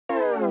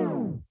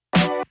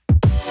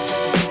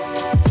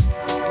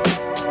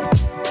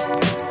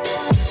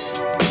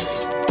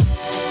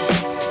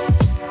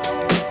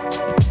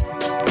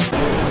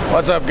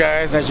What's up,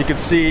 guys? As you can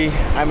see,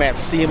 I'm at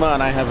SEMA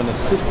and I have an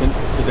assistant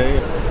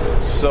today.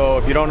 So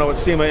if you don't know what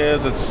SEMA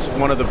is, it's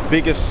one of the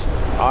biggest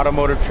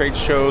automotive trade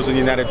shows in the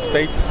United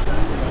States,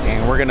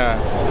 and we're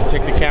gonna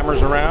take the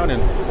cameras around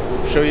and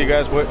show you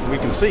guys what we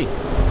can see.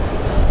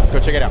 Let's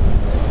go check it out.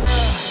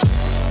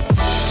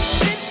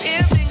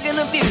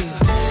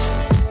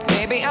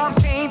 Maybe I'm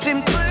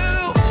painting blue.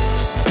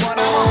 What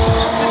I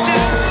want to do.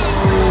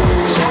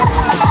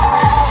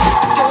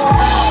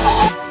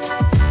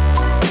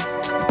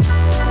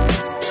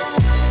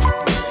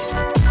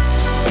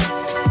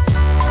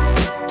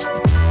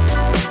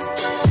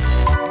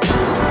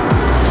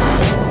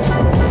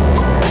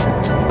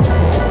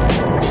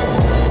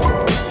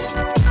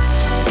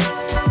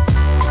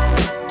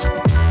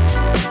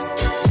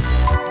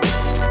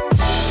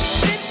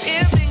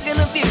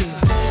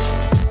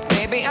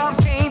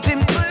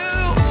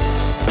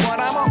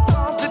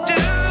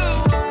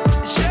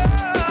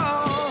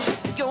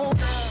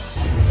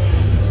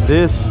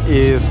 This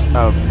is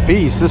a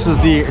beast. This is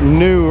the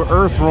new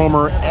Earth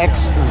Roamer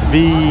XV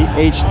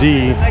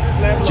HD.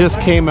 Just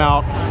came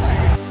out.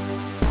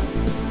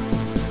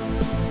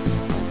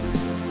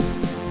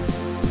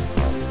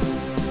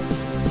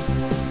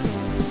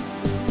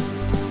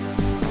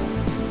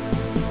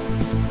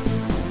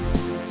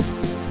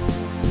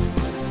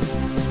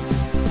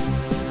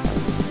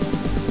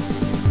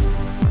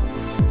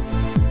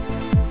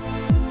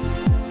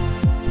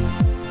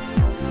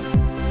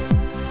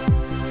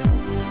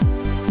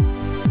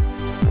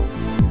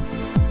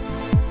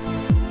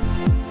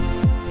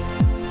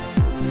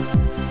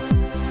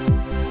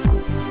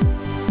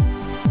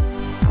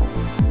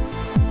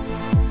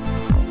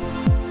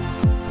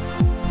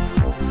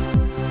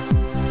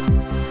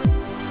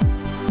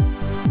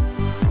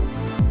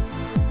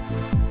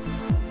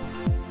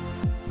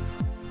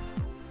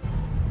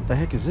 The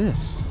heck is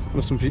this?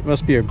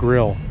 Must be a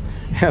grill.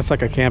 It's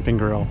like a camping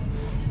grill.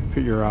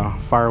 Put your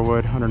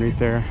firewood underneath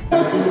there.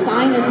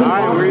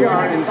 Alright, we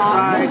are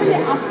inside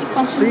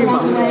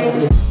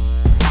SEMA.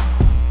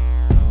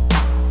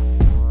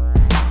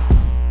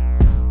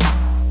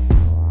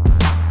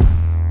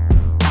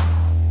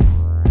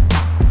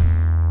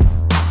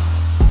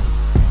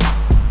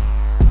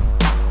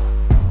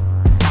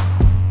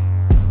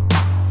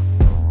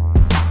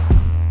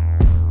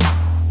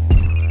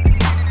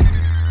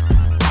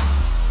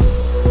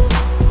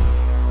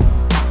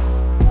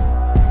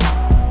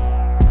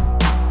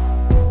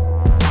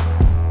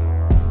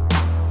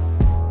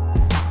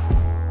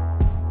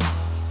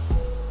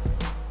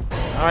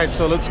 Alright,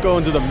 so let's go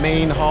into the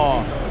main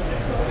hall.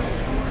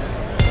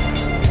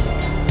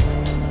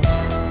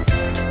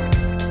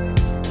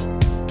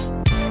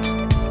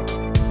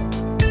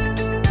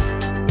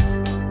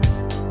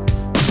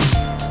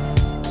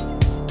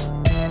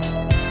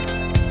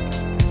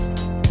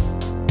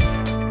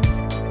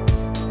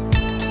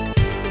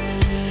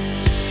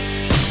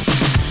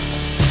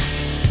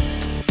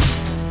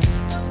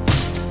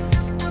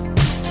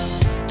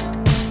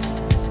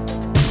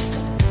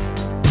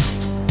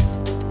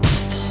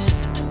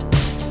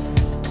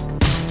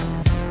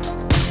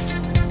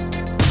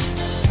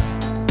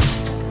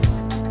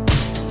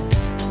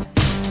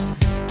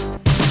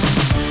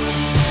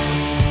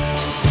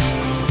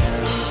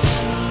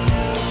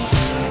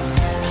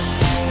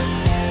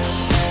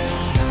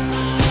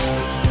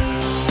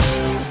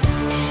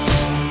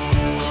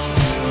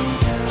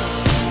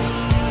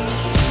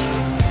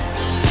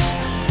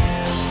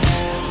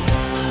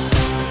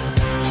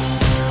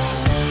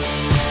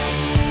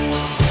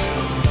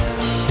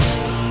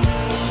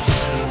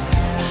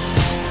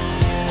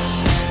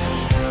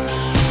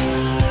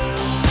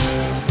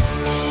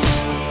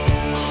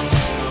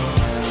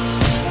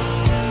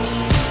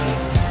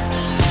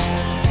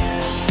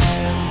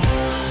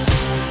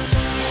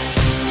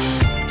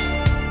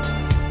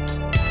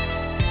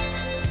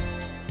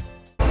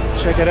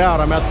 Check it out,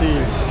 I'm at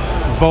the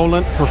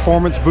Volant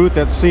Performance booth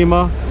at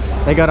SEMA.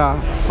 They got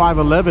a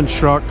 511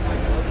 truck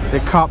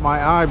that caught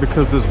my eye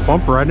because this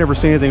bumper, I'd never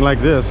seen anything like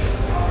this.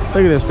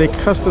 Look at this, they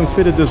custom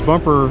fitted this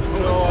bumper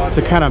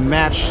to kind of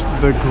match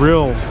the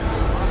grill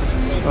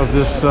of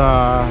this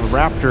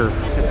Raptor.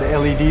 Got the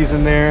LEDs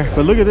in there,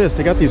 but look at this,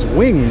 they got these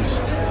wings.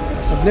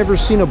 I've never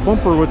seen a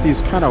bumper with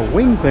these kind of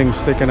wing things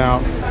sticking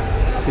out.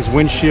 These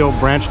windshield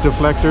branch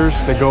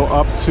deflectors, they go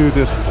up to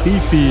this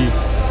beefy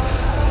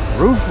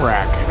roof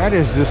rack. That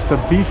is just the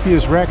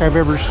beefiest rack I've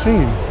ever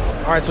seen.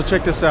 All right, so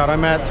check this out.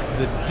 I'm at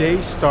the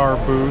Daystar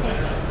booth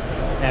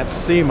at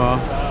SEMA,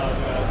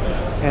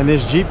 and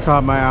this Jeep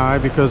caught my eye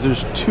because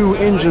there's two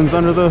engines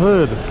under the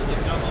hood.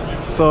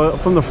 So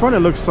from the front, it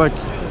looks like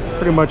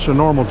pretty much a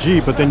normal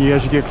Jeep, but then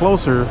as you get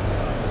closer,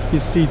 you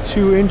see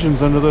two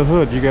engines under the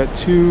hood. You got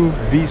two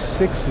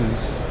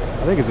V6s.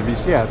 I think it's a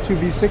V6, yeah, two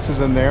V6s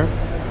in there,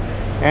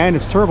 and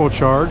it's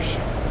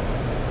turbocharged.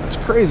 It's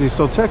crazy.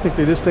 So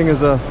technically this thing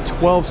is a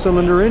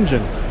 12-cylinder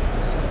engine.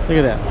 Look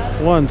at that.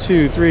 1,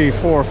 2, 3,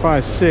 4,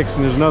 5, 6,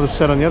 and there's another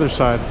set on the other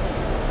side.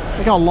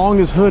 Look how long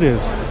this hood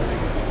is.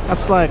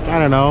 That's like, I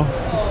don't know,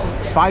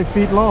 5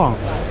 feet long.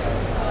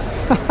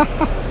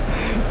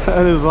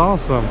 That is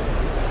awesome.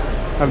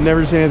 I've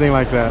never seen anything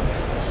like that.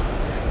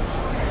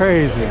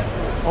 Crazy.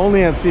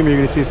 Only at SEMA you're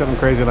gonna see something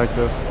crazy like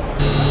this.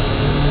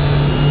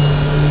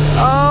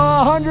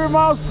 Oh, 100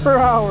 miles per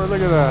hour. Look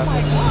at that. Oh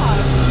my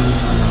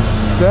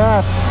gosh.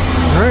 That's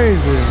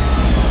crazy.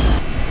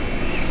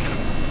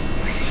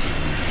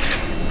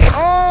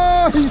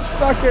 Oh, he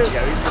stuck it. He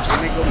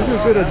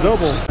just did a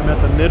double. I'm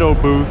at the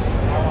Nitto booth,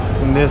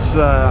 and this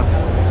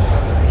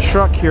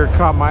truck here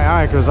caught my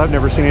eye because I've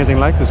never seen anything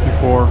like this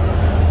before.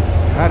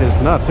 That is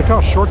nuts. Look how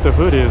short the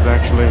hood is,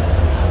 actually.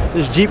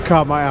 This Jeep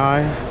caught my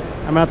eye.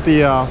 I'm at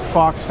the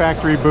Fox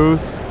factory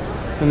booth,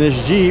 and this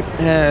Jeep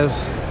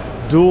has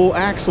dual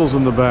axles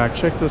in the back.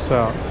 Check this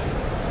out.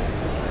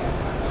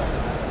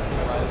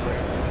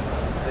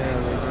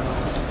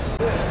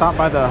 Stop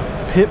by the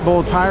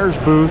Pitbull Tires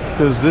booth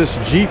because this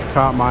Jeep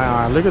caught my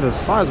eye. Look at the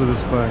size of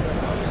this thing.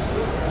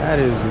 That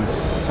is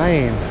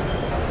insane.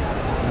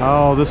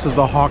 Oh, this is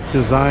the Hawk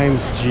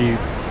Designs Jeep.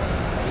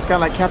 It's got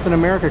like Captain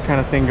America kind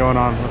of thing going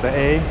on with the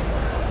A.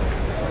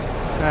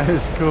 That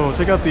is cool.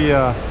 Check out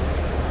the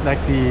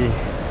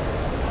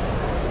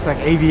it's like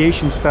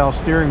aviation style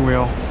steering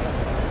wheel.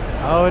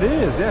 Oh, it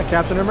is. Yeah,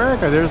 Captain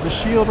America. There's the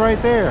shield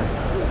right there.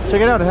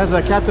 Check it out. It has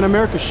a Captain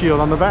America shield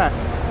on the back.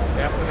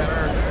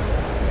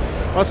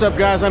 What's up,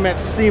 guys? I'm at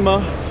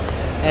SEMA,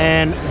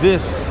 and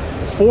this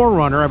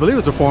 4Runner, I believe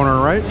it's a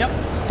 4Runner, right? Yep.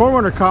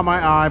 4Runner caught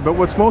my eye, but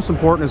what's most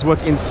important is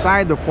what's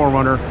inside the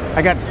 4Runner.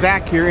 I got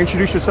Zach here.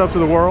 Introduce yourself to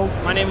the world.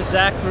 My name is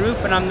Zach Roop,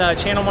 and I'm the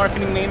channel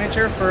marketing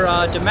manager for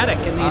Dometic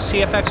and these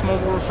CFX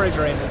mobile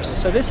refrigerators.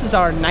 So this is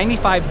our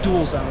 95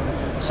 dual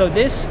zone. So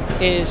this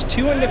is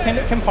 2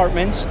 independent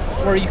compartments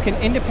where you can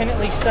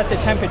independently set the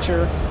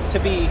temperature to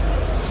be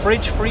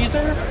fridge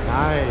freezer,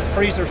 Nice.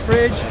 freezer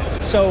fridge.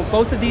 So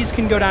both of these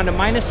can go down to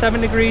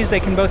 -7 degrees. They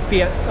can both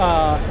be at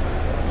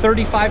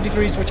 35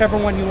 degrees, whichever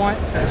one you want.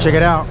 Check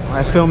it out.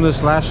 I filmed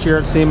this last year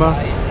at SEMA.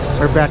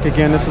 We're back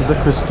again. This is the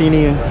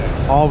Christini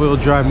all-wheel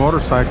drive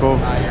motorcycle.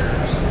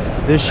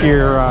 This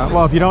year,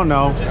 well, if you don't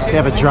know, they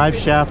have a drive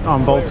shaft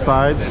on both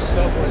sides.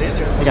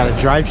 They got a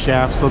drive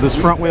shaft, so this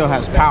front wheel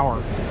has power.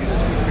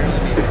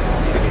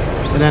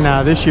 And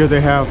then this year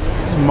they have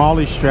some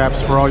MOLLE straps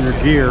for all your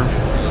gear.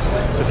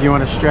 So if you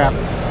want to strap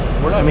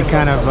any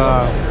kind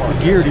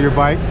of gear to your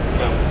bike,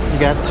 you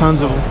got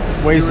tons of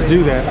ways to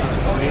do that.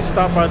 You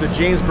stop by the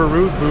James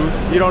Baruch booth.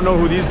 You don't know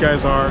who these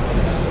guys are.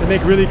 They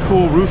make really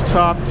cool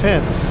rooftop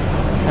tents,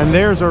 and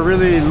theirs are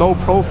really low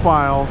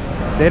profile.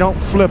 They don't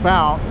flip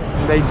out.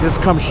 They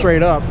just come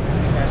straight up.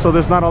 So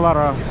there's not a lot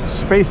of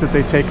space that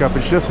they take up.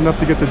 It's just enough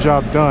to get the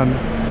job done.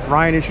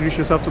 Ryan, introduce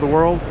yourself to the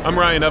world. I'm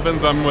Ryan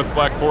Evans. I'm with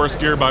Black Forest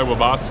Gear by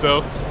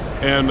Webasto.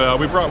 And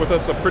we brought with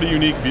us a pretty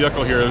unique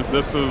vehicle here.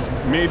 This is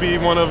maybe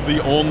one of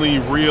the only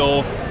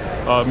real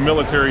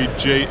military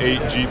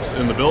J8 Jeeps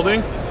in the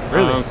building.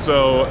 Really?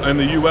 So in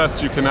the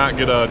US you cannot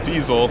get a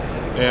diesel,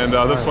 and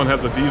this one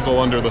has a diesel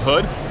under the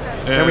hood.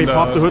 And, Can we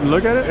pop the hood and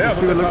look at it? Yeah, and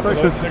see what it looks like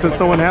since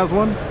no one has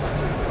one?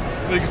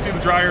 So you can see the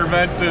dryer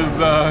vent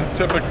is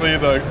typically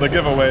the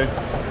giveaway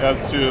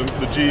as to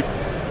the Jeep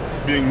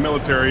being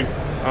military.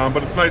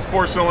 But it's nice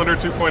 4-cylinder,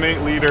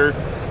 2.8 liter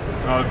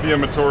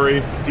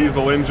Via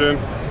diesel engine.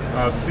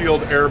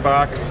 Sealed air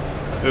box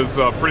is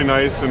pretty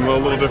nice and a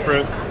little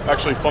different,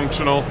 actually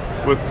functional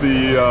with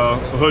the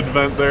hood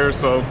vent there,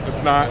 so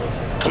it's not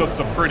just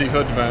a pretty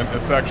hood vent,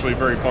 it's actually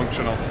very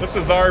functional. This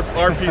is our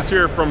piece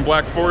here from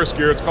Black Forest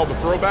Gear. It's called the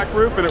throwback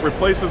roof, and it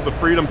replaces the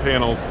Freedom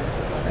panels.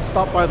 I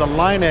stopped by the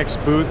Line-X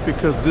booth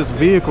because this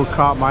vehicle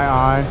caught my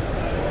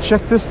eye.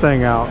 Check this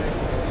thing out.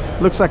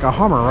 Looks like a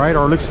Hummer, right?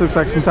 Or looks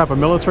like some type of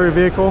military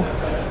vehicle.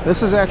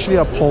 This is actually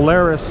a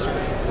Polaris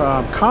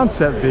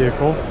concept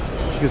vehicle.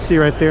 As you can see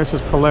right there, it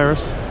says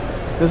Polaris.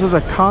 This is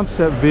a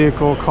concept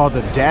vehicle called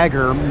the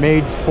Dagger,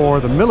 made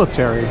for the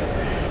military.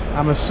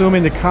 I'm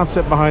assuming the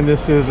concept behind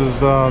this is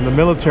the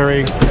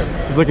military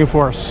is looking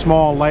for a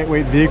small,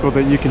 lightweight vehicle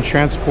that you can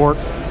transport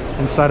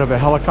inside of a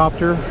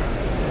helicopter.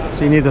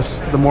 So you need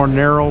the more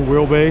narrow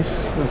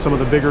wheelbase than some of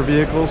the bigger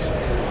vehicles.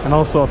 And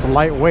also it's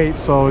lightweight,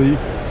 so you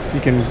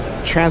can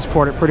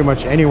transport it pretty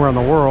much anywhere in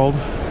the world.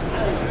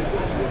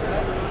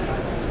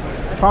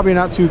 Probably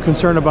not too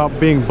concerned about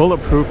being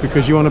bulletproof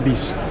because you want to be,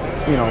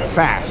 you know,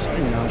 fast,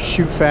 you know,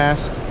 shoot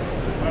fast,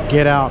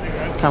 get out,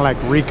 kind of like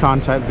recon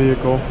type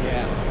vehicle,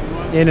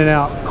 in and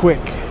out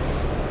quick.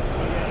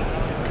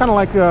 Kind of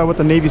like what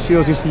the Navy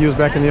SEALs used to use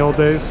back in the old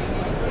days.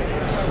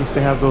 Used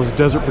to have those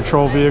desert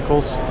patrol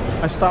vehicles.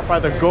 I stopped by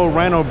the Go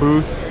Rhino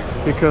booth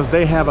because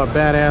they have a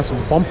badass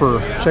bumper.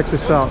 Check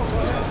this out.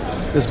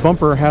 This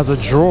bumper has a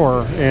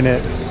drawer in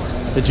it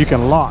that you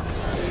can lock.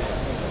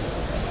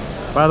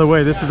 By the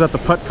way, this is at the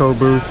Putco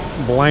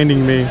booth,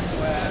 blinding me.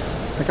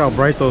 Look how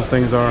bright those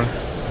things are.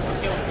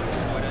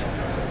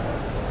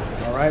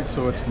 All right,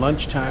 so it's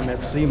lunchtime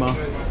at SEMA.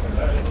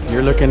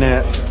 You're looking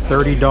at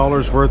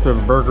 $30 worth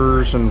of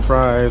burgers and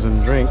fries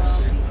and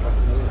drinks.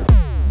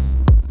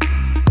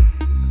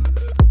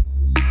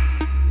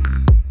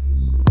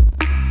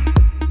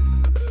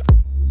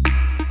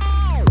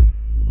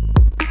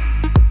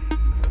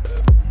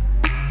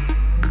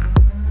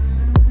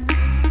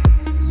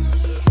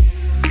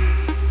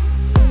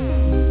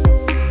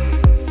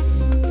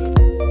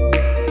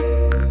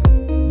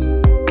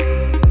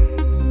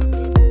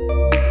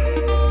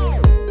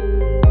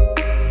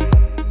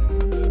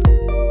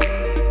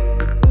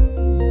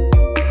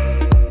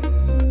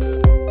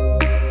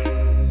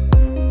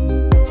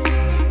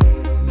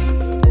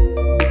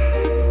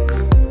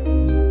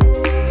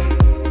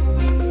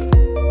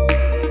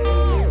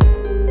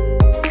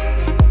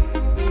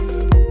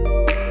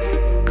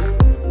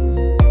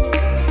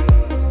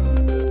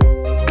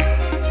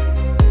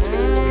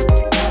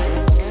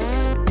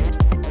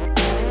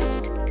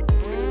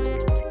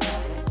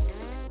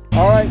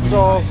 right,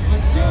 so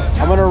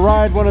I'm gonna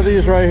ride one of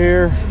these right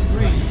here.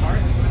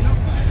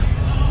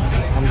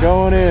 I'm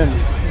going in.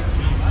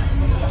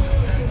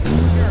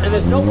 And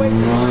there's no way.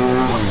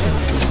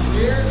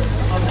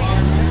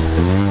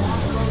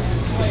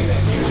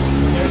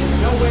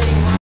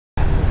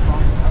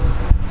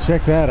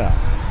 Check that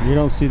out. You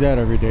don't see that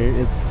every day.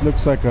 It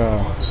looks like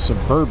a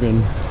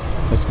Suburban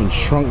that's been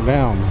shrunk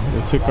down.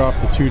 They took off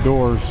the 2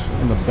 doors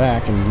in the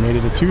back and made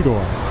it a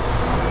 2-door.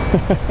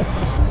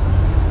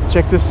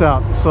 Check this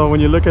out. So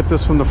when you look at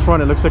this from the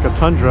front, it looks like a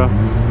Tundra,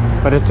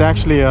 but it's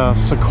actually a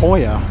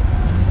Sequoia.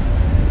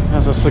 It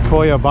has a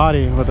Sequoia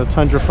body with a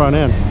Tundra front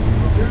end.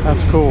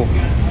 That's cool.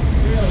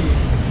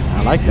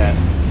 I like that.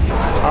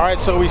 All right,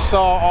 so we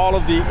saw all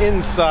of the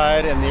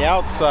inside and the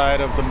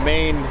outside of the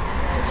main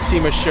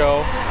SEMA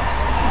show.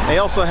 They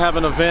also have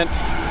an event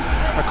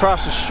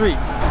across the street.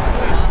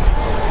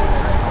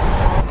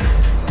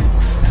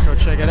 Let's go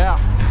check it out.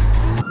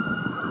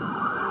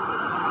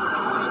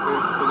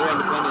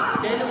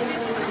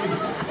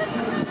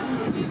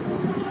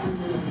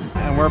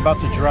 And we're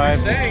about to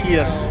drive the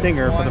Kia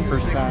Stinger for the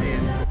first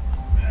time.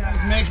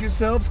 Just make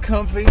yourselves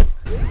comfy.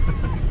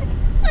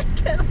 I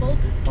can't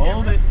hold this camera.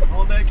 Hold it.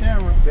 Hold that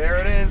camera. There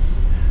it is.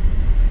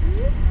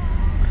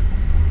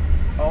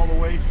 All the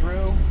way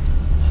through.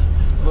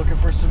 Looking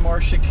for some more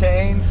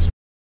chicanes.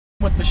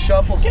 With the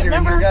shuffle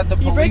steering. He's got the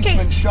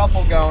policeman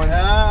shuffle going.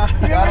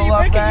 Gotta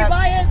love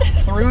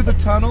that. Through the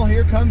tunnel.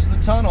 Here comes the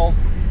tunnel.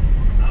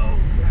 Oh,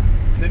 crap.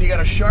 Then you got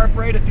a sharp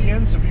right at the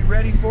end, so be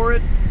ready for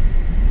it.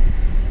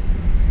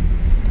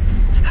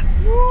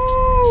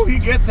 Woo! He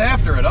gets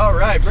after it. All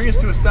right, bring us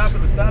to a stop at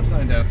the stop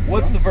sign desk.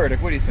 What's the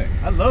verdict? What do you think?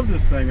 I love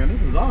this thing, man.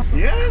 This is awesome.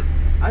 Yeah?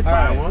 I'd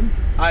buy one.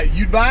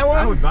 You'd buy one?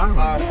 I would buy one.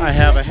 I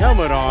have a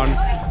helmet on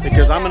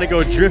because I'm going to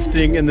go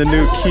drifting in the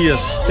new Kia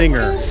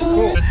Stinger.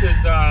 Cool. This is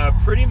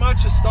pretty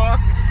much a stock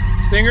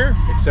Stinger,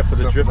 Except for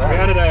the drift. we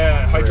added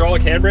a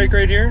hydraulic handbrake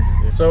right here.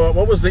 So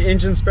what was the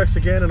engine specs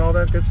again and all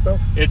that good stuff?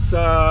 It's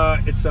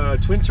a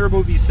twin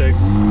turbo V6.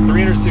 It's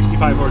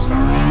 365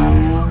 horsepower.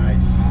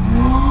 Nice.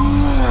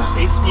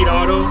 8-speed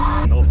auto.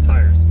 And all the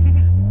tires.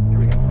 Here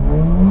we go.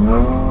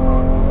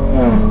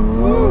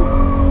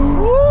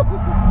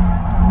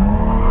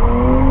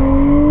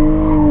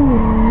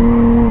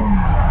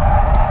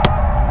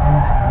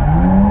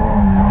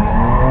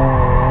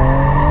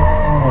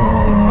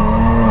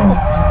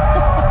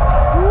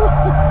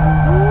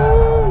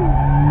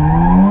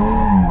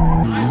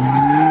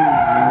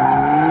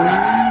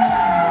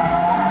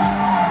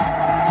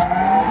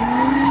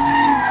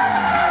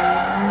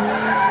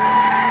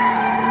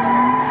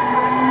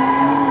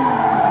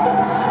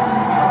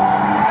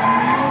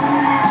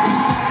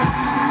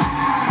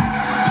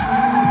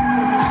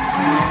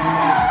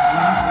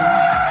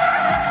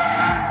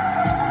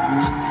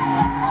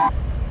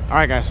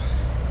 Alright guys,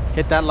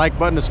 hit that like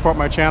button to support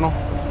my channel.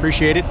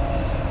 Appreciate it.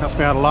 Helps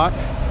me out a lot.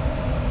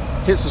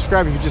 Hit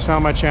subscribe if you just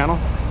found my channel.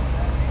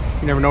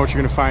 You never know what you're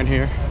going to find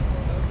here.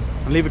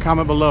 And leave a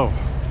comment below.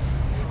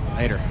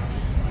 Later.